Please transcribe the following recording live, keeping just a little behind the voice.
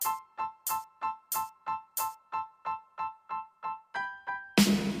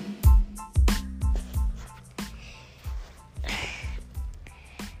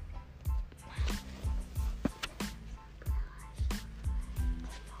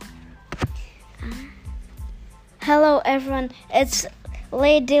Hello everyone, it's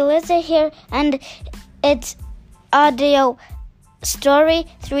Lady Lizzie here and it's audio story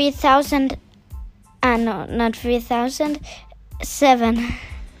 3000, no, not 3007.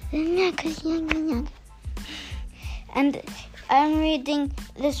 And I'm reading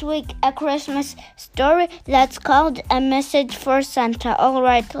this week a Christmas story that's called A Message for Santa.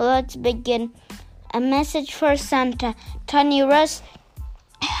 Alright, let's begin. A Message for Santa. Tony Russ,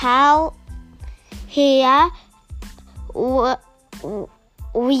 Hal, Hia, Win,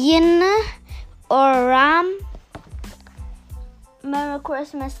 or Ram. Merry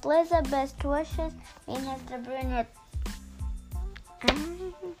Christmas, Liza. Best wishes, Mr. Brunette.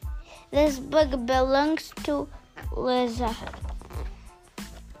 This book belongs to Liza.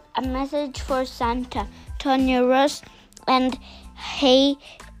 A Message for Santa. Tony Russ and Hey,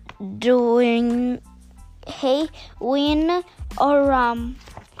 Win, or Ram.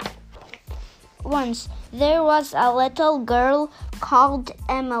 Once there was a little girl called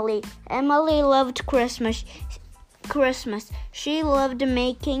Emily. Emily loved Christmas. She loved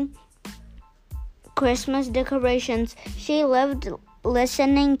making Christmas decorations. She loved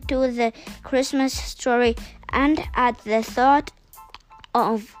listening to the Christmas story, and at the thought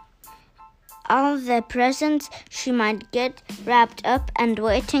of all the presents she might get wrapped up and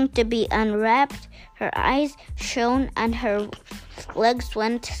waiting to be unwrapped, her eyes shone and her legs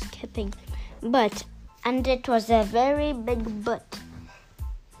went skipping. But, and it was a very big but,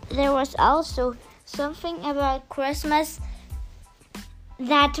 there was also something about Christmas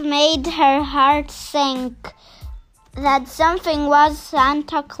that made her heart sink. That something was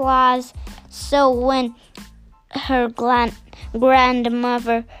Santa Claus. So when her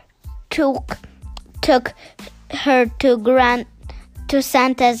grandmother took her to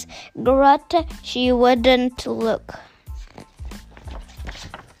Santa's grotto, she wouldn't look.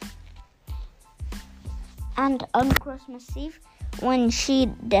 And on Christmas Eve, when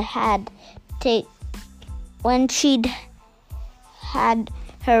she'd had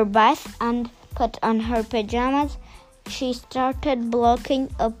her bath and put on her pajamas, she started blocking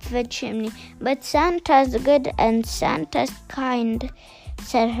up the chimney. But Santa's good and Santa's kind,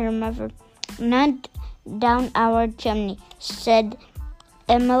 said her mother. Not down our chimney, said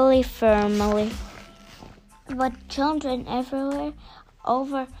Emily firmly. But children everywhere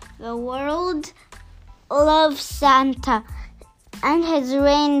over the world love Santa and his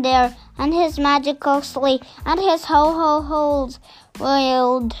reindeer and his magical sleigh and his ho-ho-ho's,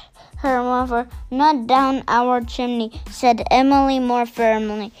 wailed her mother. Not down our chimney, said Emily more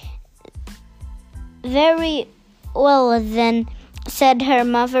firmly. Very well then, said her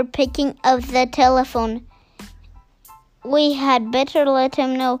mother, picking up the telephone. We had better let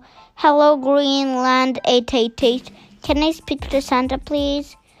him know. Hello, Greenland 888. Can I speak to Santa,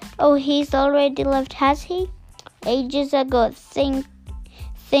 please? Oh, he's already left, has he? Ages ago. Thank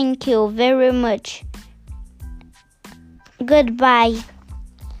you very much. Goodbye.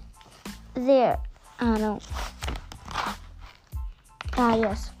 There.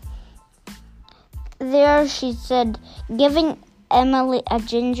 Yes. There, she said, giving Emily a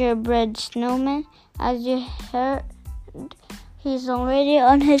gingerbread snowman. As you heard, he's already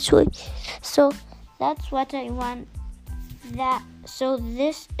on his way. So that's what I want. So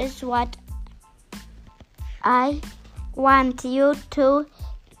this is what I want you to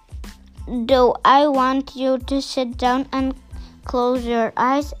do. I want you to sit down and close your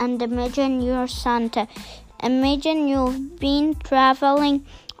eyes and imagine you're Santa. Imagine you've been traveling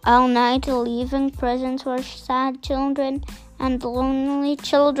all night, leaving presents for sad children and lonely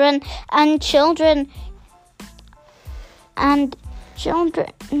children and children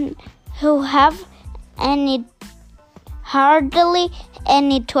who have hardly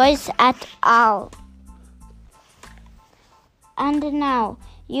any toys at all. And now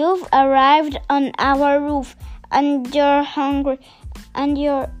you've arrived on our roof, and you're hungry, and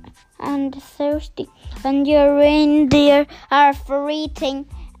thirsty, and your reindeer are freezing,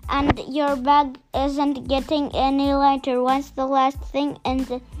 and your bag isn't getting any lighter. What's the last thing in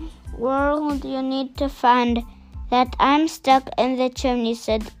the world you need to find? That I'm stuck in the chimney,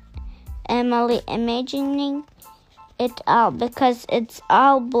 said Emily, imagining it all, because it's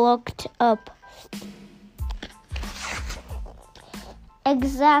all blocked up.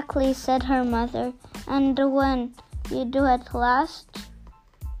 Exactly, said her mother. And when you do at last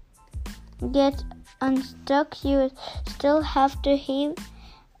get unstuck, you still have to heave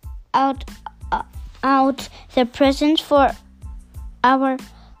out the presents for our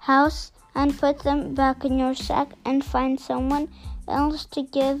house and put them back in your sack and find someone else to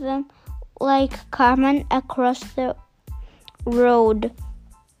give them, like Carmen across the road.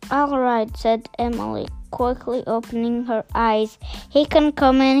 All right, said Emily. quickly opening her eyes. He can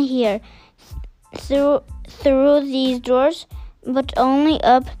come in here through these doors, but only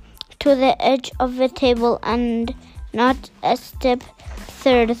up to the edge of the table and not a step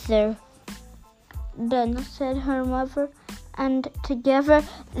further. Then said her mother, and together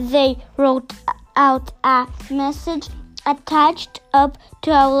they wrote out a message attached up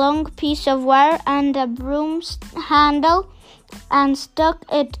to a long piece of wire and a broom handle and stuck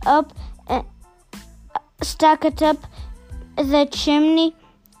it up the chimney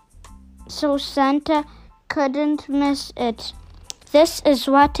so Santa couldn't miss it. This is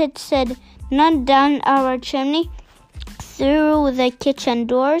what it said: not down our chimney, through the kitchen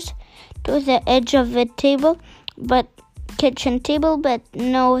doors to the edge of the kitchen table, but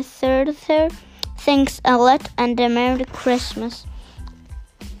no further. Thanks a lot and a Merry Christmas.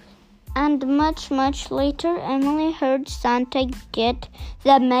 And much later, Emily heard Santa get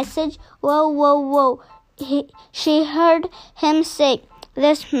the message. Whoa, whoa, whoa. She heard him say,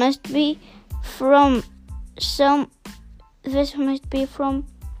 This must be from someone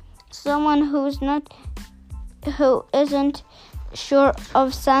who isn't sure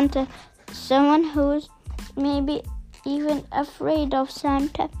of Santa, someone who's maybe even afraid of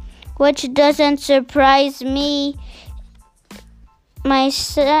Santa, which doesn't surprise me.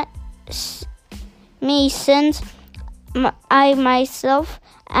 Since I myself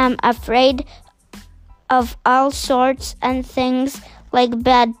am afraid of all sorts and things like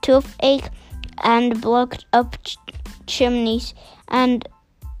bad toothache and blocked up chimneys, and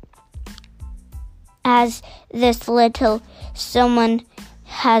as this little someone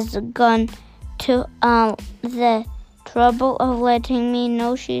has gone to all the trouble of letting me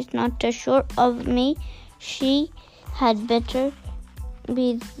know she's not too sure of me, she had better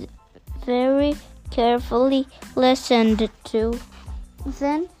be very carefully listened to.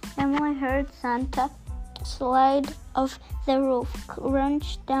 Then Emily heard Santa slide off the roof,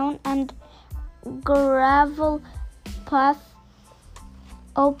 crunch down and gravel path,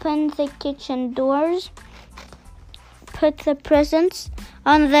 open the kitchen doors, put the presents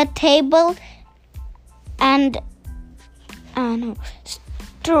on the table, and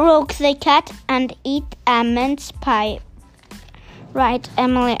stroke the cat and eat a mince pie. Write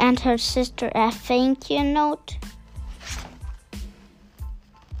Emily and her sister a thank you note,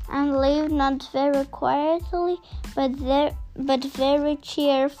 and leave not very quietly, but very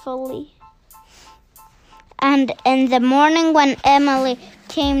cheerfully. And in the morning, when Emily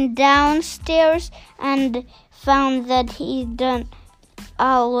came downstairs and found that he'd done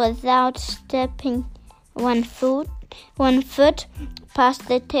all without stepping one foot past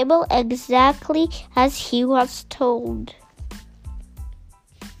the table, exactly as he was told,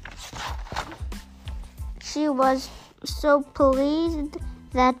 she was so pleased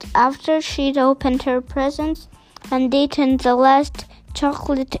that after she'd opened her presents and eaten the last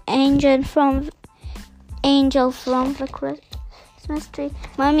chocolate angel from the Christmas tree,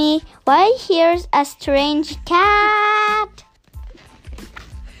 Mommy, why here's a strange cat?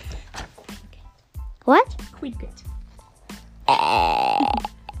 What? Cricket.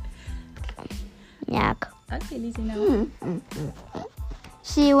 Yuck. Okay, Lizzie, now.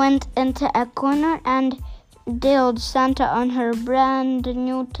 She went into a corner and dialed Santa on her brand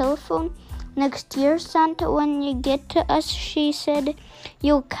new telephone. Next year, Santa, when you get to us, she said,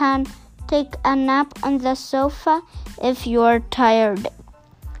 you can take a nap on the sofa if you're tired.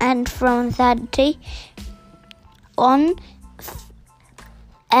 And from that day on,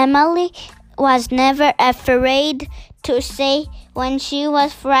 Emily was never afraid to say when she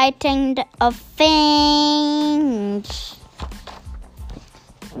was frightened of things,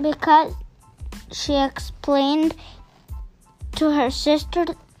 because she explained to her sister,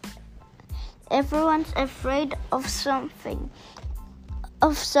 everyone's afraid of something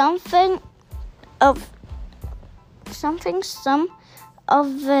some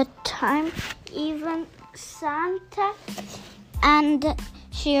of the time, even Santa. And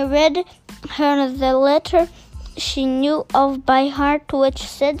she read her the letter she knew of by heart, which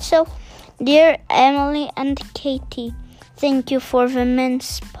said so. Dear Emily and Katie, thank you for the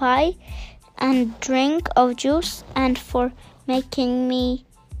mince pie and drink of juice, and for making me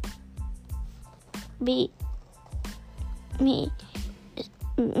be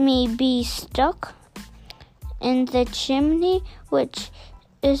stuck in the chimney, which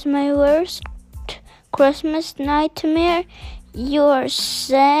is my worst Christmas nightmare. Yours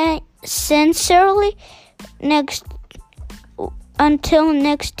sincerely, until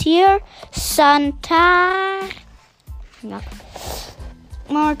next year, Santa.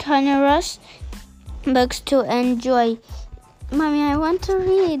 More Tiny Russ books to enjoy. Mommy, I want to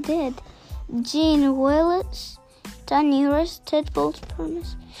read it. Gene Willis, 10 years, Ted Bulls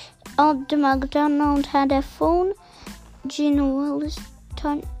promise. Old MacDonald had a phone. Gene Willis,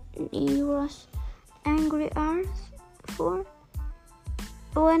 10 years, Angry Earth, 4.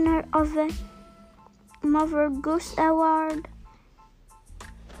 Winner of the Mother Goose Award.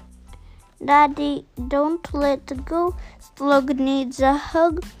 Daddy, don't let go. Slug needs a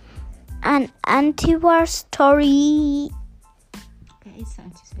hug. An anti-war story. Okay,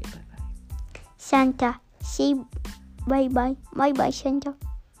 Santa, say bye-bye. Santa, say bye-bye. Bye-bye, Santa.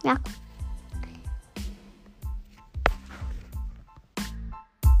 Yeah.